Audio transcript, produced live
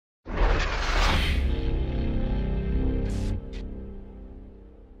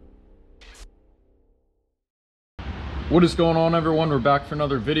What is going on, everyone? We're back for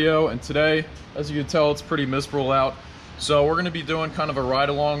another video, and today, as you can tell, it's pretty miserable out. So we're going to be doing kind of a ride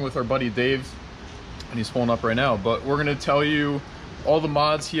along with our buddy Dave, and he's pulling up right now. But we're going to tell you all the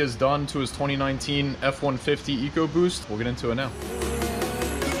mods he has done to his 2019 F-150 Ecoboost. We'll get into it now.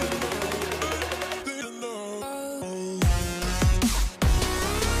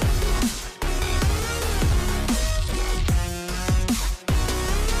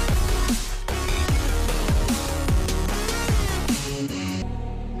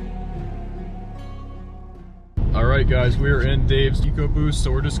 Alright guys, we are in Dave's Ecoboost,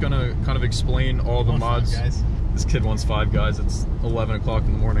 so we're just gonna kind of explain all the mods. This kid wants 5 guys, it's 11 o'clock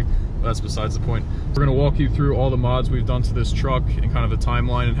in the morning, but that's besides the point. We're gonna walk you through all the mods we've done to this truck and kind of a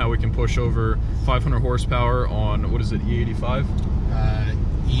timeline and how we can push over 500 horsepower on, what is it, E85?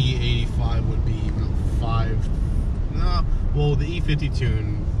 E85 would be 5, no, well the E50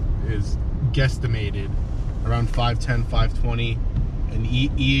 tune is guesstimated around 510, 520. An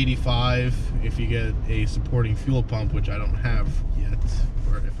E85, if you get a supporting fuel pump, which I don't have yet,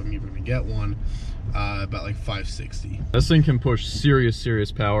 or if I'm even gonna get one, about like 560. This thing can push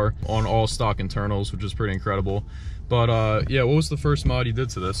serious power on all stock internals, which is pretty incredible. But yeah, what was the first mod you did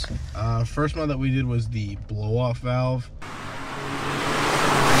to this? First mod that we did was the blow-off valve.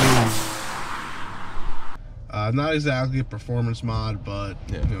 Not exactly a performance mod, but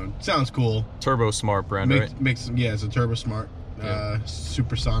yeah, you know, it sounds cool. Turbo Smart brand, right? Yeah, it's a Turbo Smart.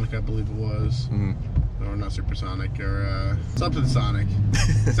 Supersonic, I believe it was. Or not Supersonic, or something Sonic.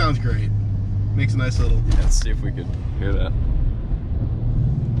 Sounds great. Makes a nice little. Yeah, let's see if we could hear that.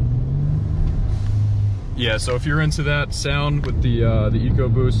 Yeah, so if you're into that sound with the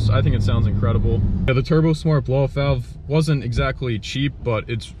Ecoboost, I think it sounds incredible. Yeah, the Turbo Smart blow-off valve wasn't exactly cheap, but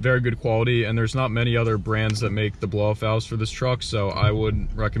it's very good quality, and there's not many other brands that make the blow-off valves for this truck, so I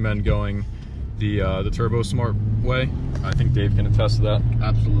would recommend going the Turbo Smart way. I think Dave can attest to that.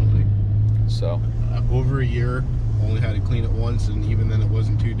 Absolutely. So over a year, only had to clean it once, and even then it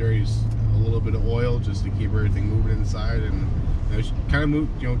wasn't too dirty. Just a little bit of oil just to keep everything moving inside, and you know, kind of move.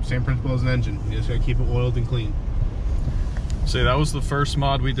 You know, same principle as an engine. You just gotta keep it oiled and clean. So that was the first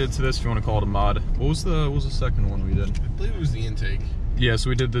mod we did to this, if you want to call it a mod. What was the second one we did? I believe it was the intake. Yeah,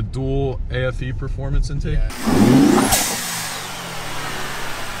 so we did the dual AFE performance intake. Yeah.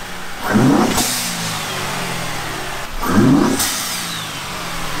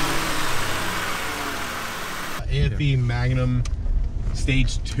 AFE Magnum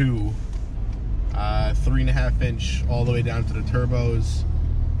Stage 2, 3.5 inch all the way down to the turbos,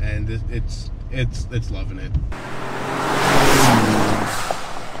 and it's loving it.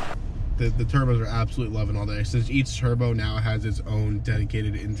 The turbos are absolutely loving all that. Since each turbo now has its own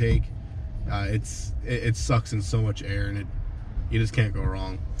dedicated intake, it sucks in so much air, and you just can't go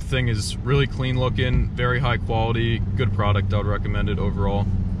wrong. The thing is really clean looking, very high quality, good product. I would recommend it overall.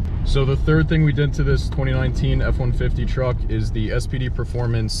 So the third thing we did to this 2019 F-150 truck is the SPD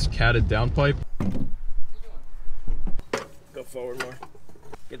Performance catted downpipe. Go forward more.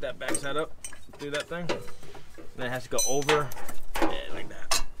 Get that back side up. Do that thing. Then it has to go over. Yeah, like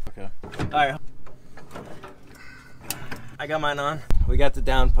that. Okay. Alright. I got mine on. We got the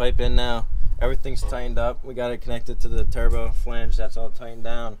downpipe in now. Everything's tightened up. We got it connected to the turbo flange. That's all tightened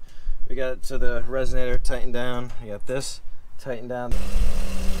down. We got it to the resonator tightened down. We got this tightened down.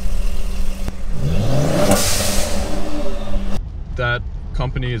 That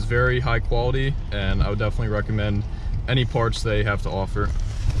company is very high quality, and I would definitely recommend any parts they have to offer.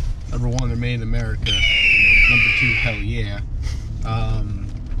 Number 1, they're made in America. Number 2, hell yeah.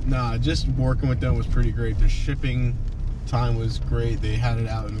 Nah, just working with them was pretty great. Their shipping time was great. They had it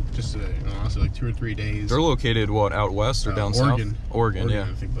out in just honestly like 2 or 3 days. They're located what, out west or down Oregon. south? Oregon, yeah.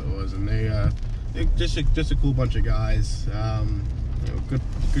 I think that was, and they just a cool bunch of guys. You know,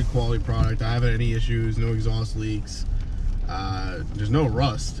 good quality product. I haven't had any issues, no exhaust leaks. There's no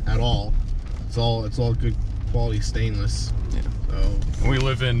rust at all. It's all good quality stainless. Yeah. So we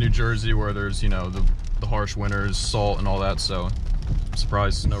live in New Jersey, where there's, you know, the harsh winters, salt and all that, so I'm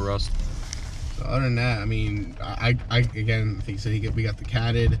surprised no rust. So other than that, I mean, I again, I think so we got the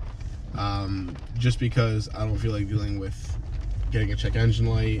catted, just because I don't feel like dealing with getting a check engine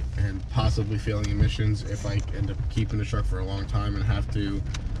light and possibly failing emissions if I end up keeping the truck for a long time and have to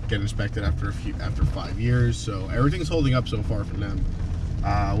get inspected after 5 years. So everything's holding up so far from them.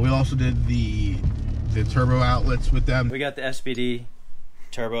 We also did the turbo outlets with them. We got the SPD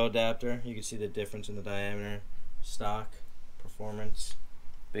turbo adapter. You can see the difference in the diameter, stock, performance,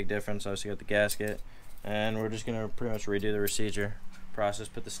 big difference. Obviously got the gasket, and we're just gonna pretty much redo the procedure process,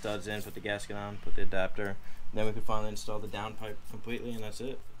 put the studs in, put the gasket on, put the adapter, and then we can finally install the downpipe completely, and that's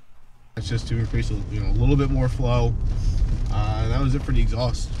it. It's just to increase a little bit more flow. And that was it for the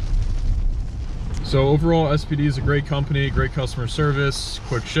exhaust. So overall, SPD is a great company, great customer service,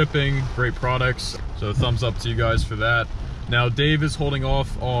 quick shipping, great products. So thumbs up to you guys for that. Now Dave is holding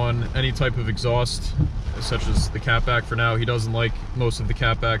off on any type of exhaust, such as the catback for now. He doesn't like most of the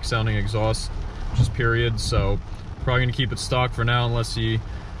catback sounding exhaust, just period. So probably gonna keep it stock for now unless he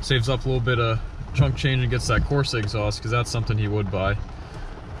saves up a little bit of chunk change and gets that Corsa exhaust, because that's something he would buy.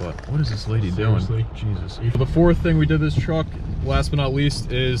 But what is this lady doing? Jesus. The fourth thing we did this truck, last but not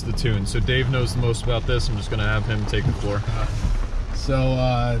least, is the tune. So Dave knows the most about this. I'm just gonna have him take the floor.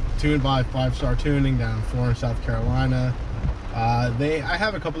 Tuned by 5 Star Tuning down in Florence, South Carolina. I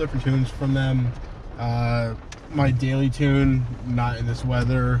have a couple different tunes from them. My daily tune, not in this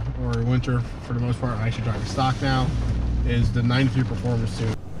weather or winter for the most part, I actually drive stock now, is the 93 Performance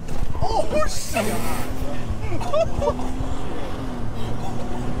tune. Oh, shit!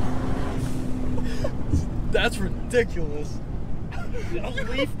 That's ridiculous. A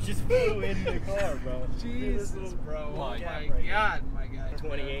leaf just flew in the car, bro. Jesus, bro. My God, my God.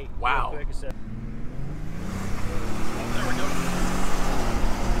 28. Wow. There we go.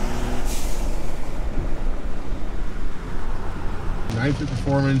 93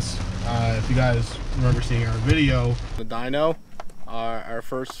 Performance. If you guys remember seeing our video, the dyno, our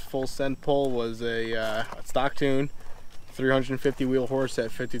first full send pull was a stock tune, 350 wheel horse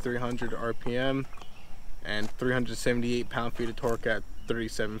at 5,300 RPM, and 378 pound-feet of torque at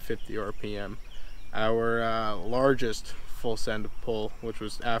 3,750 RPM. Our largest full send pull, which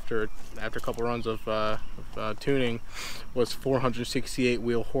was after a couple runs of tuning, was 468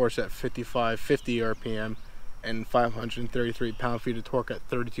 wheel horse at 5,550 RPM and 533 pound-feet of torque at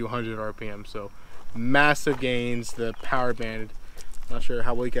 3,200 RPM. So massive gains. The power band, not sure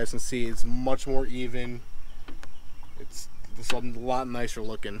how well you guys can see, it's much more even. It's a lot nicer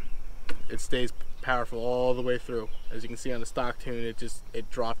looking. It stays powerful all the way through. As you can see on the stock tune, it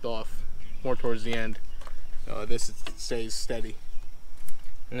dropped off more towards the end. This stays steady.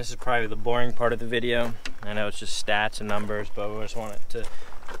 And this is probably the boring part of the video. I know it's just stats and numbers, but we just wanted to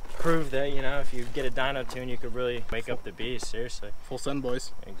prove that, you know, if you get a dyno tune, you could really make up the beast. Seriously. Full send,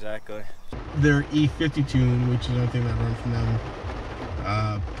 boys. Exactly. Their E50 tune, which is another thing that I learned from them,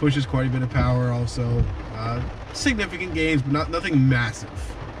 pushes quite a bit of power also. Significant gains, but nothing massive.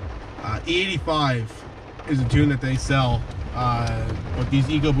 E85 is a tune that they sell, but these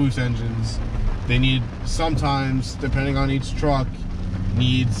Ecoboost engines, they need, sometimes, depending on each truck,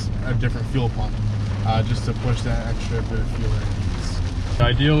 needs a different fuel pump, just to push that extra bit of fuel in.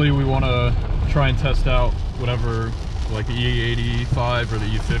 Ideally, we want to try and test out whatever, like the E85 or the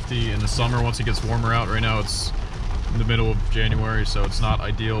E50 in the summer once it gets warmer out. Right now it's in the middle of January, so it's not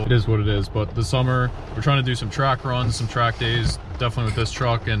ideal. It is what it is, but the summer, we're trying to do some track runs, some track days, definitely with this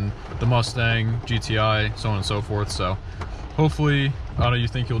truck and the Mustang, GTI, so on and so forth. So hopefully, I don't know, you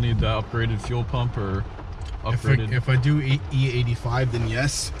think you'll need the upgraded fuel pump or upgraded? If I do E85, then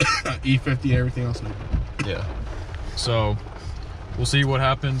yes. E50, everything else, no. Yeah. So we'll see what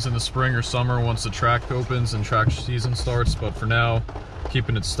happens in the spring or summer once the track opens and track season starts. But for now,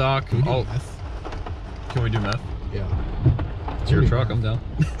 keeping it stock. Can we do meth? Can we do meth? Yeah. It's your truck, I'm down.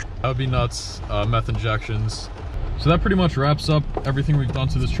 That would be nuts. Meth injections. So that pretty much wraps up everything we've done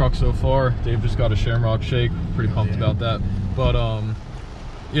to this truck so far. Dave just got a Shamrock Shake. Pretty pumped about that. But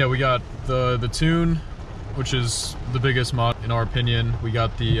yeah, we got the tune, which is the biggest mod in our opinion. We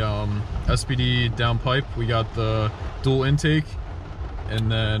got the SPD downpipe. We got the dual intake,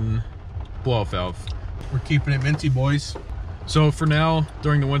 and then blow-off valve. We're keeping it minty, boys. So for now,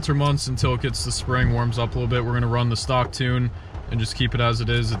 during the winter months, until it gets the spring, warms up a little bit, we're gonna run the stock tune and just keep it as it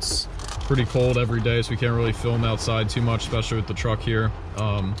is. It's pretty cold every day, so we can't really film outside too much, especially with the truck here.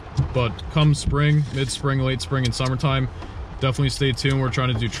 But come spring, mid-spring, late spring, and summertime, definitely stay tuned. We're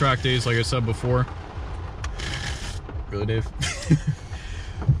trying to do track days, like I said before. Really, Dave?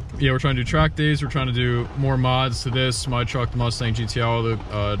 Yeah, we're trying to do track days. We're trying to do more mods to this, my truck, the Mustang, GTI, all the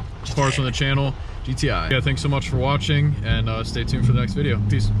cars on the channel, GTI. Yeah, thanks so much for watching, and stay tuned for the next video.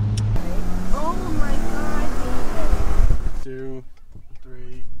 Peace. Oh my God. 2,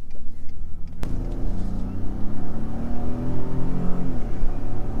 3.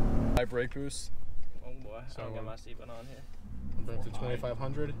 High brake boost. Oh boy, I don't got my seatbelt on here. I'm back to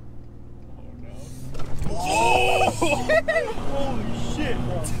 2,500. Oh! Holy shit,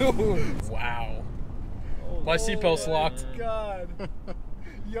 bro. Dude, wow. My seatbelt's locked. God.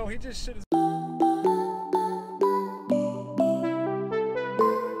 Yo, he just shit his